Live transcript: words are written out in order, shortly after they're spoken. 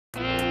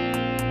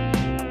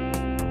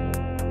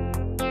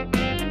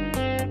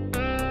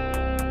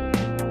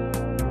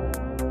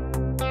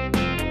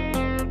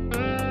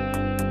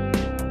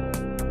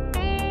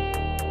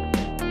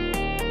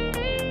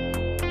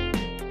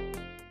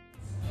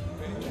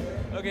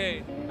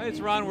Okay, hi, it's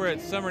Ron. We're at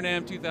Summer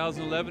Namm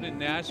 2011 in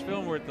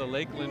Nashville, and we're at the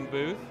Lakland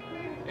booth.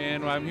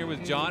 And I'm here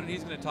with John, and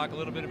he's going to talk a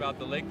little bit about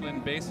the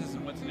Lakland bases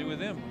and what's new with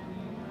them.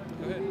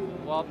 Go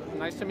ahead. Well,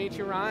 nice to meet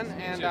you, Ron.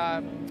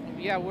 And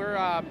yeah, we're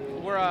a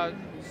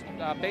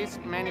base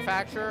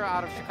manufacturer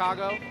out of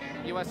Chicago,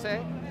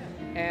 USA,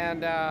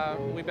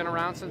 and we've been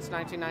around since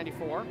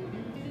 1994.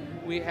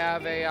 We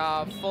have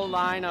a full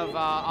line of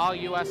all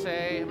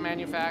USA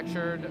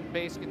manufactured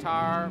bass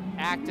guitar,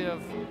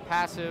 active,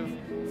 passive,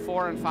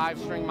 4 and 5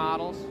 string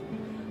models.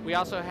 We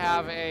also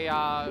have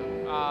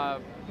a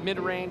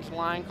mid-range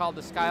line called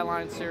the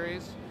Skyline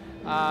series,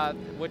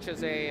 which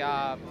is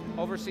a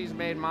overseas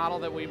made model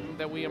that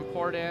we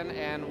import in,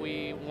 and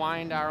we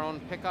wind our own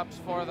pickups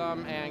for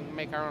them and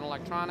make our own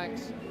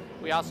electronics.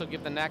 We also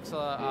give the necks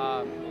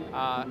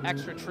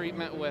extra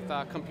treatment with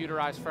a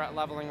computerized fret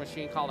leveling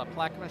machine called a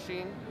Plek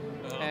machine.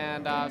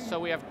 And so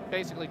we have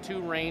basically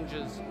 2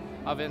 ranges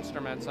of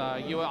instruments,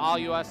 all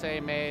USA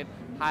made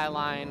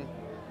Highline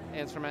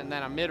instrument, and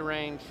then a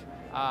mid-range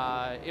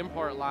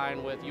import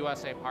line with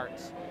USA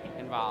parts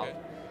involved.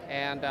 Okay.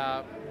 And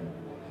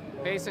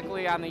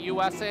basically on the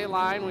USA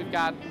line, we've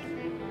got,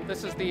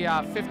 this is the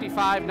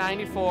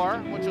 5594,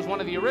 which is one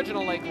of the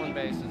original Lakland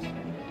basses.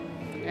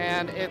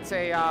 And it's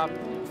a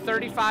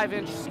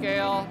 35-inch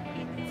scale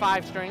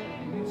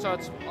 5-string, so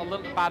it's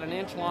about an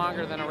inch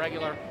longer than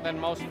than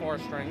most 4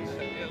 strings.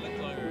 Yeah, it looks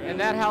longer. And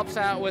that helps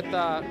out with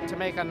to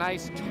make a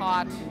nice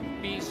taut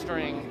B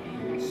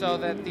string, so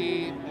that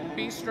the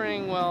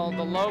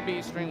low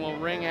B string will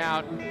ring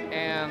out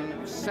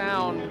and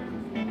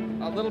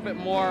sound a little bit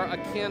more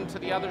akin to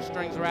the other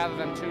strings rather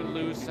than too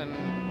loose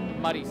and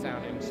muddy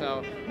sounding.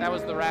 So that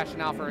was the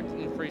rationale for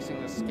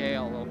increasing the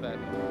scale a little bit.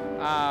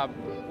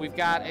 We've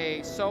got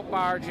a soap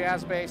bar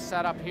jazz bass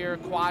setup here,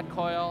 quad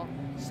coil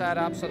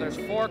setup. So there's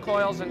 4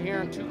 coils in here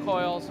and 2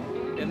 coils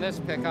in this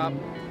pickup.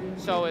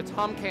 So it's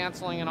hum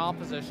canceling in all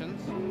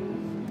positions.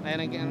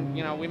 And again,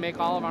 you know, we make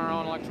all of our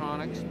own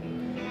electronics.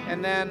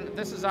 And then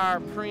this is our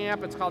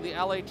preamp. It's called the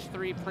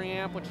LH3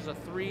 preamp, which is a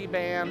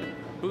 3-band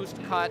boost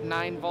cut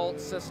 9-volt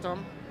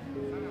system,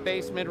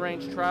 bass,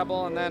 mid-range,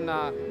 treble, and then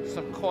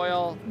some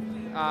coil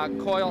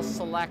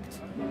select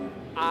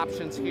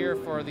options here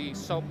for the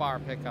soap bar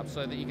pickup,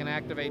 so that you can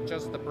activate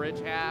just the bridge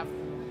half,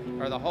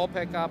 or the whole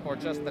pickup, or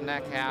just the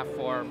neck half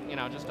for, you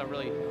know, just to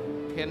really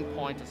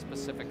pinpoint a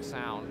specific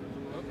sound.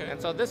 Okay.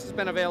 And so this has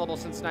been available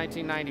since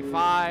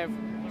 1995.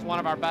 It's one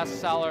of our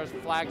best sellers,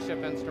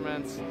 flagship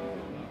instruments,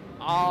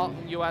 all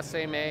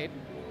USA made.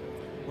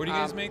 Where do you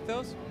guys make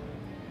those?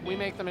 We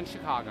make them in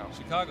Chicago.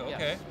 Chicago,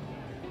 Yes. okay.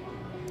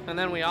 And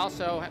then we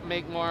also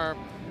make more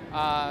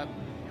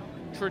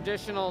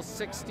traditional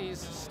 60s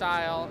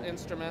style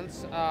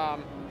instruments.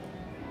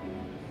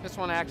 This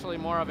one actually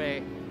more of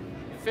a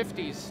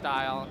 50s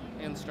style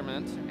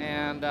instrument,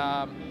 and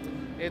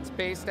it's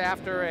based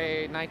after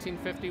a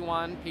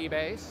 1951 P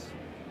bass.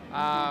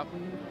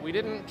 We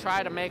didn't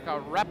try to make a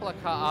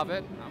replica of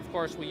it. Of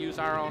course, we use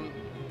our own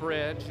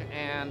bridge,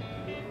 and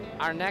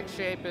our neck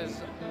shape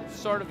is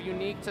sort of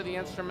unique to the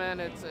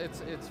instrument.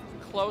 It's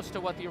close to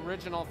what the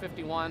original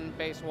 51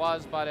 bass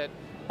was, but it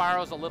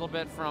borrows a little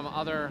bit from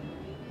other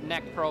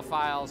neck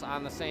profiles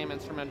on the same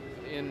instrument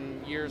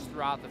in years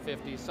throughout the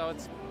 50s. So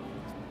it's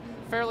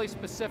fairly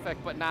specific,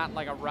 but not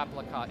like a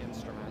replica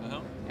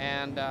instrument.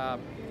 And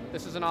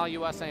this is an all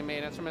USA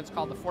made instrument. It's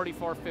called the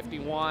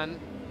 4451.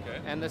 Okay.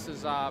 And this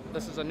is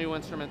a new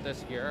instrument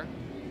this year.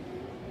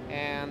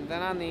 And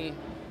then on the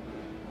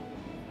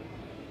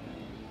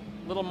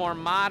little more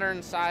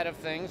modern side of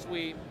things,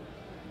 we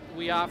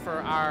offer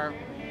our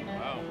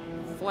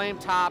flame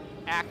top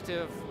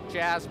active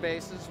jazz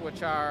basses,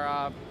 which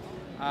are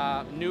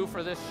new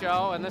for this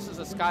show, and this is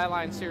a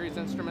Skyline series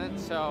instrument,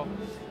 so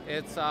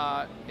it's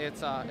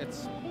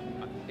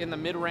in the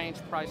mid-range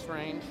price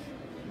range.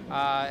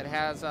 It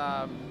has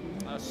a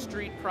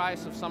street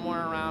price of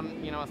somewhere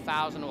around, you know,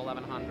 $1,000 to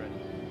 $1,100.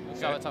 Okay.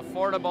 So it's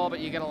affordable, but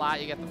you get a lot.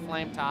 You get the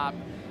flame top,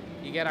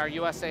 you get our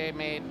USA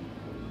made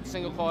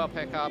single coil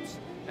pickups,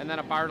 and then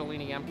a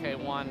Bartolini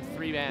MK1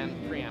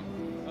 3-band preamp.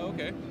 Oh,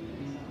 okay.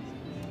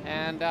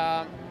 And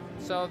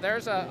so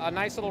there's a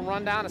nice little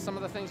rundown of some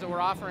of the things that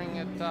we're offering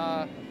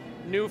at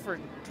new for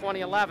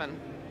 2011,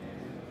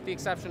 with the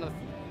exception of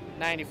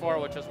 94,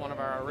 which is one of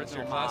our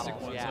original classic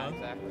models. ones, Yeah, huh?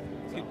 exactly.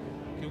 So.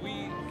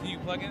 Can you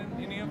plug in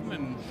any of them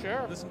and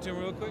Sure. listen to them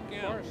real quick?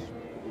 Yeah. Of course.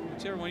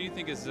 Whichever one you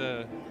think is.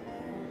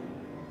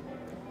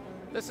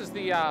 This is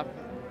the. I'll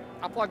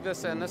plug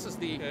this in. This is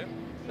the. Okay.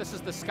 This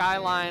is the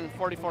Skyline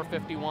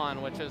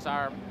 4451, which is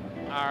our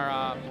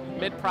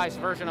mid-price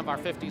version of our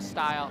 50s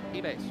style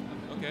E-bass.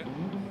 Okay.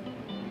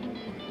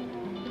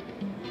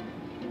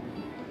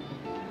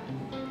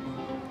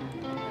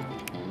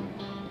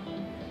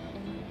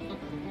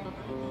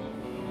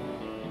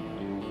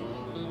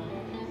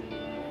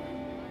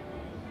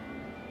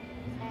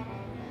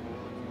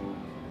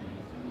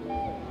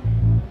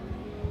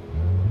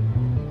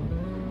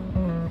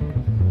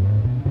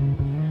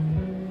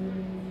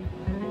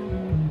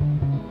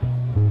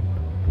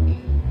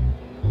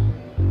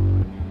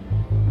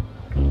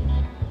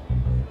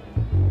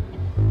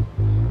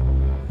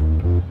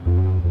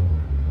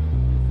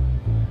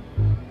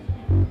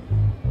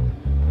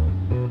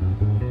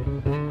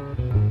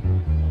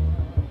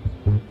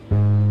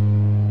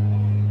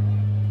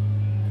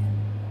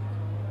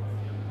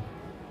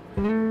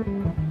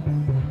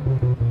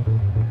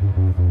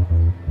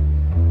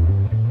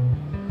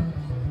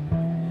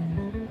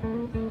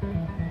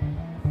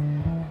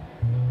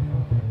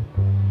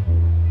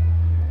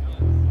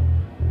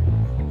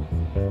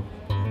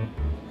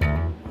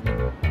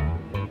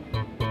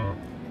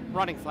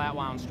 running flat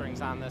wound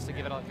strings on this to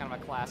give it a kind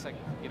of a classic,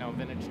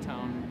 vintage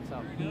tone.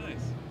 So Very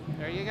nice.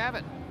 there you have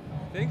it.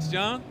 Thanks,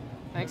 John.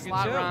 Thanks a Good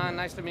lot, show. Ron.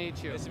 Nice to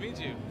meet you. Nice to meet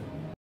you.